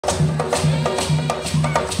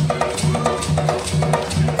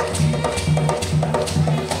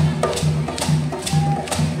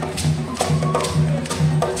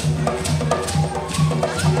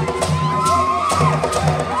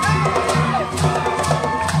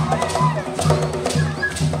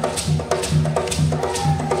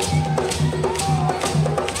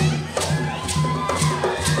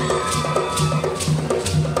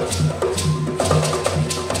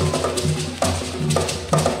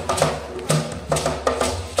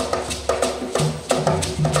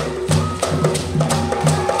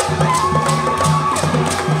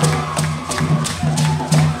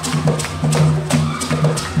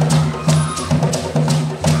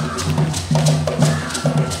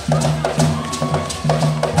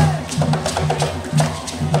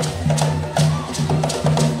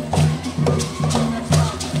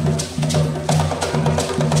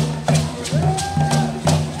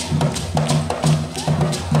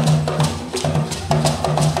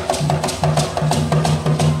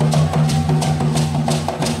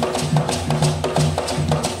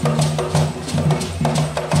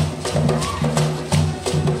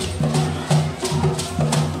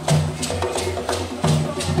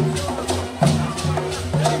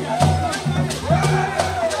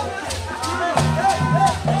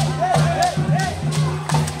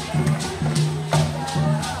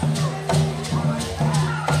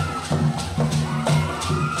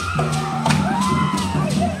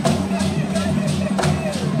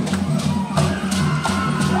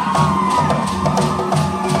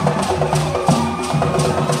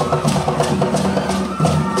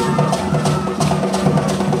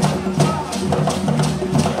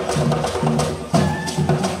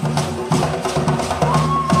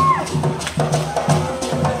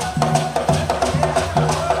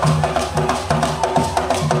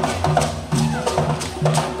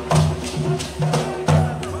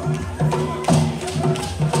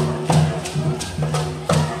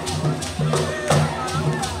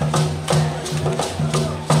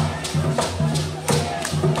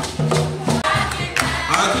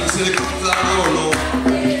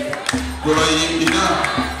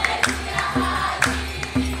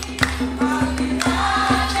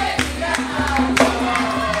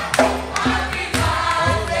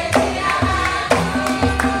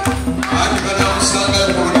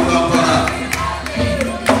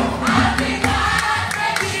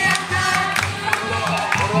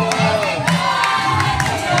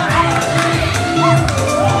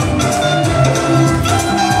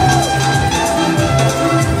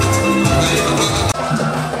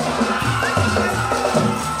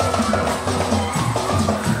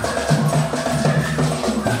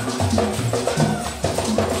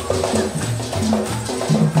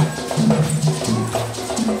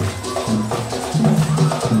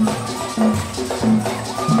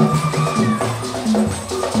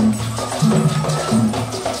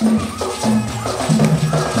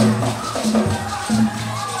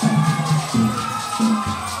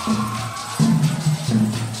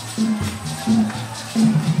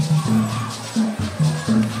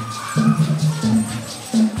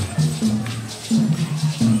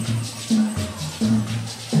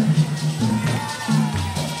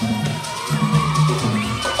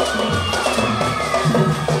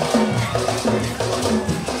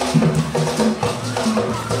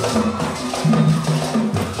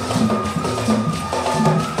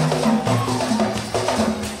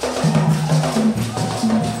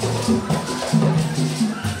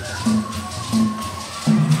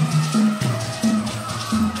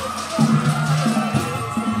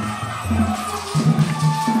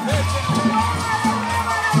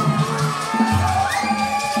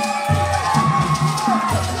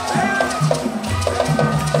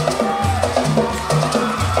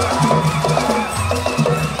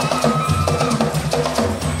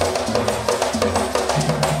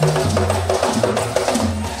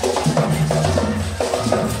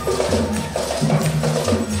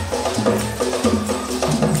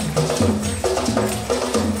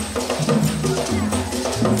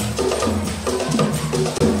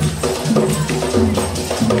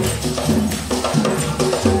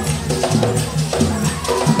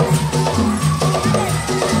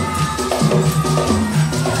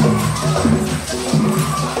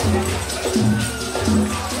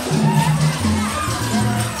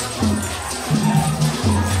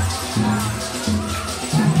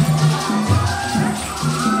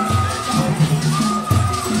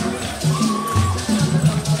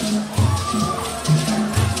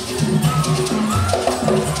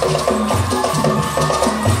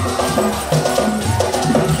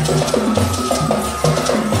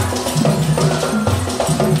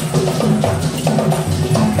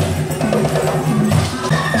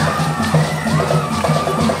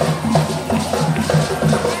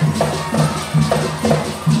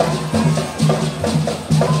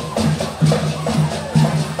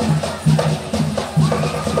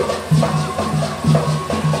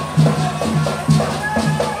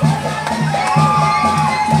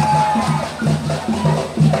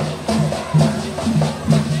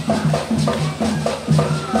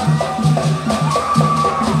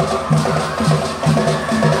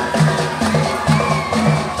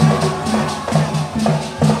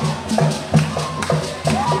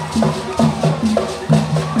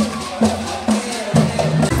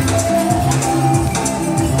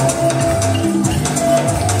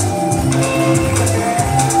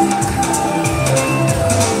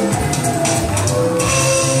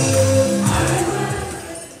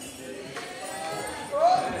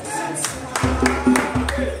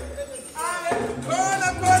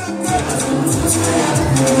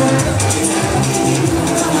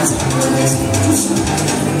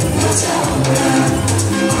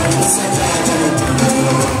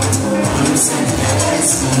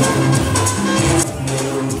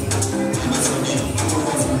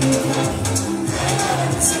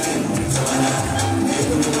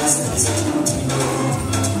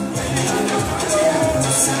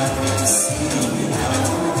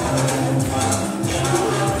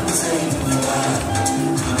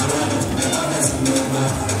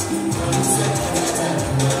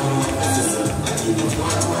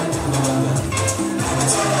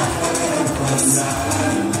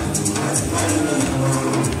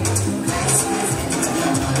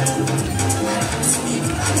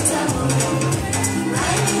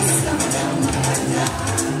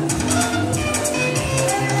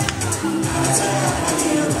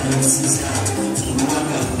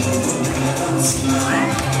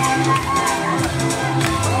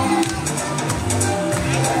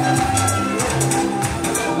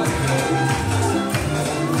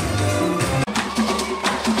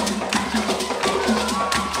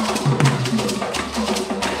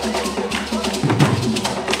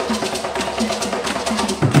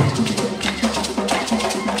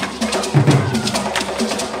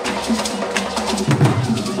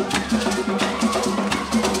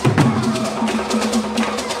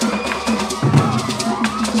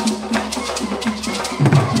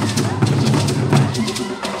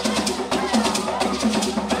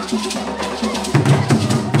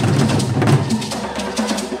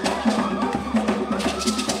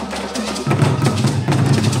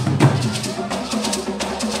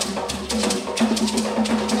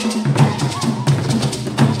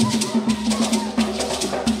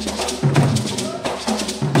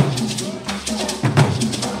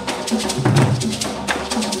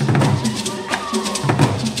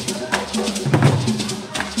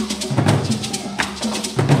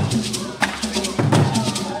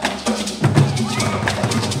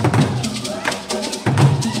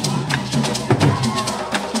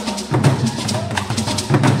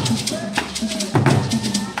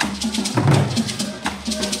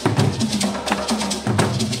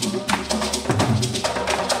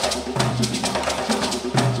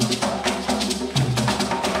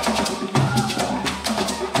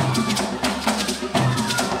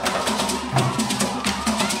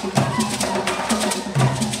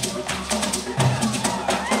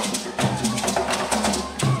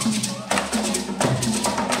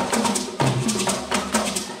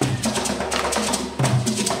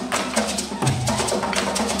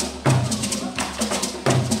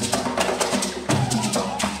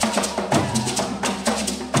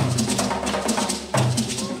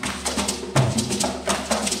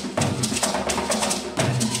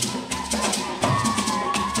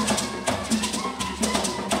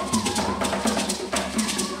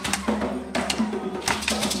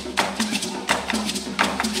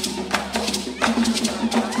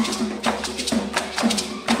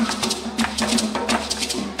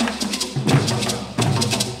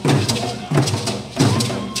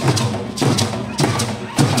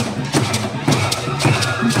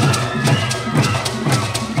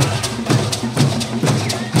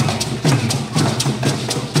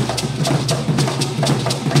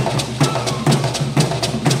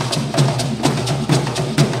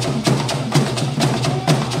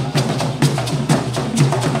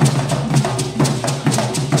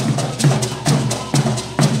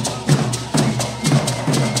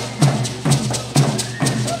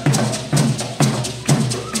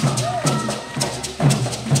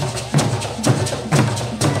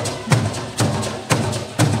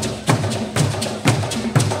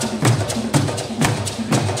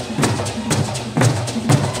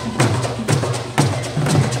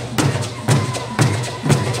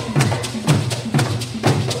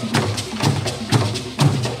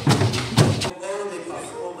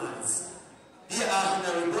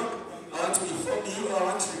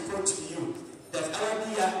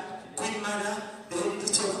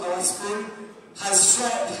High School has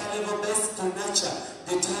tried her level best to nurture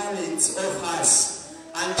the talents of us,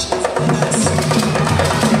 and she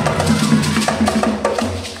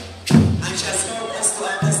has helped us to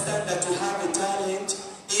understand that we have a talent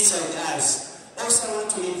inside us. Also, I want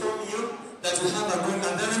to inform you that we have a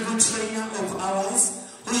very good trainer of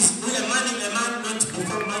ours who is a man not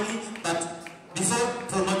before money, but before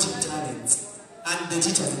promoting talents, and the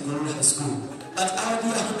teachers in Guru High School. But our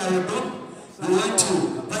dear Honorable, we want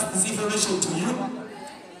to pass this information to you,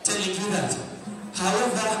 telling you that,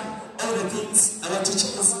 however, all the things our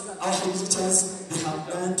teachers, our head teachers, they have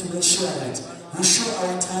done to make sure that we show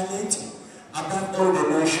our talent above all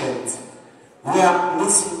the nations. We are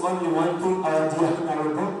missing only one thing, our dear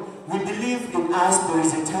Honorable. We believe in us there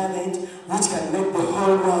is a talent which can make the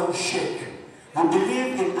whole world shake. We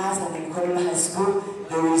believe in us and in Guru High School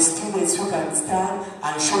there is students who can stand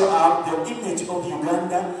and show up the image of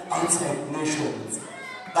Uganda outside nations.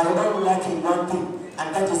 But we are lacking one thing,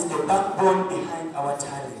 and that is the backbone behind our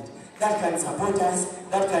talent. That can support us,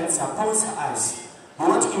 that can sponsor us. We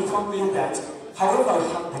want to inform you that, however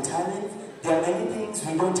we have the talent, there are many things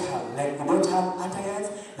we don't have. Like we don't have attires,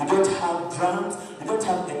 we don't have drums, we don't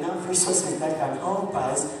have enough resources that can help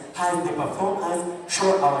us as the performers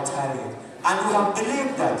show our talent. And we have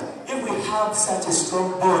believed that if we have such a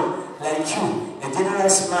strong bond like you, a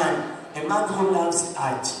generous man, a man who loves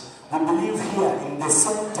art, we believe here in the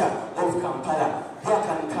center of Kampala, there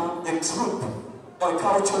can come a troupe, or a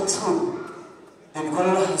cultural troupe in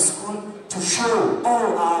Guru High School to show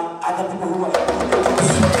all our other people who are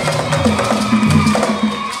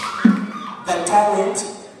that talent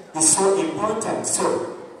is so important.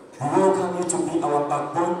 So we welcome you to be our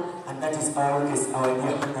backbone, and that is our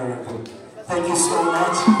dear Honorable. Thank you so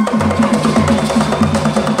much.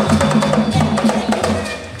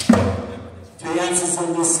 Tuyanze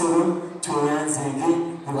Sunday School, Tuyanze again.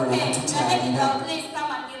 Please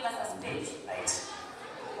come and give us a speech. Right.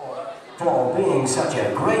 For being such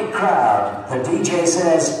a great crowd, the DJ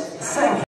says, thank you.